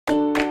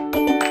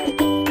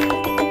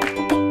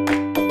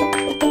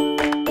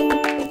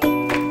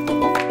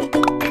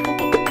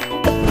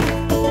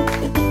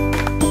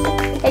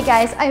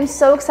guys, I'm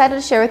so excited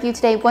to share with you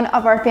today one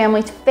of our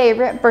family's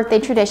favorite birthday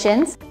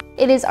traditions.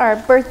 It is our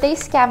birthday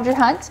scavenger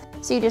hunt.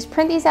 So you just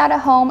print these out at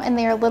home and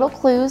they are little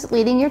clues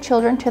leading your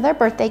children to their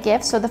birthday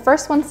gifts. So the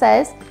first one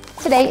says,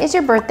 today is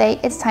your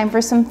birthday, it's time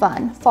for some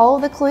fun. Follow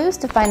the clues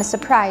to find a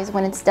surprise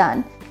when it's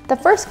done. The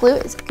first clue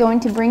is going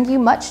to bring you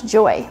much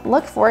joy.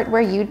 Look for it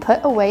where you'd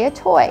put away a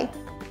toy.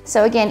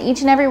 So again,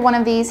 each and every one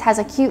of these has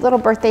a cute little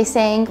birthday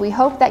saying. We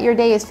hope that your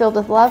day is filled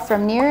with love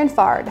from near and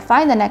far. To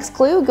find the next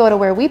clue, go to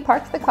where we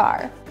parked the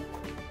car.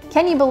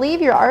 Can you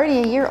believe you're already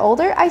a year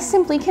older? I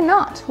simply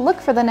cannot.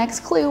 Look for the next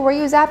clue where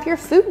you zap your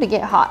food to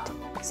get hot.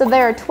 So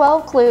there are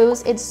 12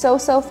 clues. It's so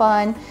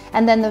fun.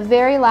 And then the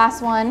very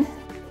last one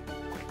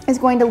is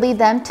going to lead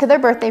them to their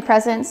birthday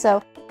present.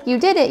 So you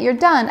did it, you're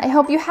done. I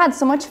hope you had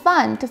so much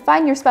fun. To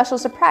find your special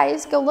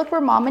surprise, go look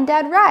where mom and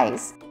dad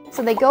rise.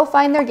 So they go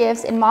find their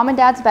gifts in mom and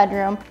dad's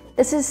bedroom.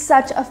 This is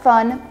such a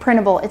fun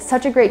printable. It's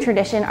such a great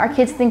tradition. Our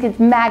kids think it's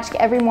magic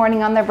every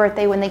morning on their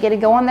birthday when they get to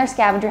go on their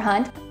scavenger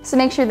hunt. So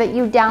make sure that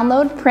you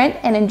download, print,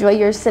 and enjoy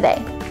yours today.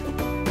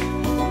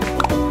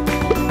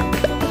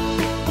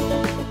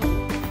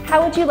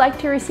 How would you like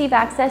to receive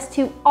access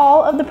to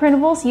all of the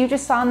printables you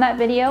just saw in that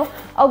video,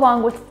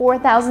 along with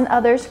 4,000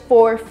 others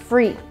for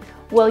free?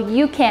 Well,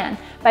 you can.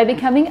 By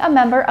becoming a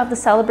member of the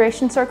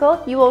Celebration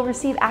Circle, you will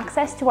receive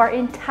access to our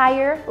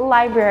entire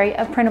library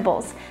of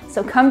printables.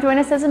 So come join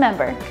us as a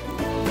member.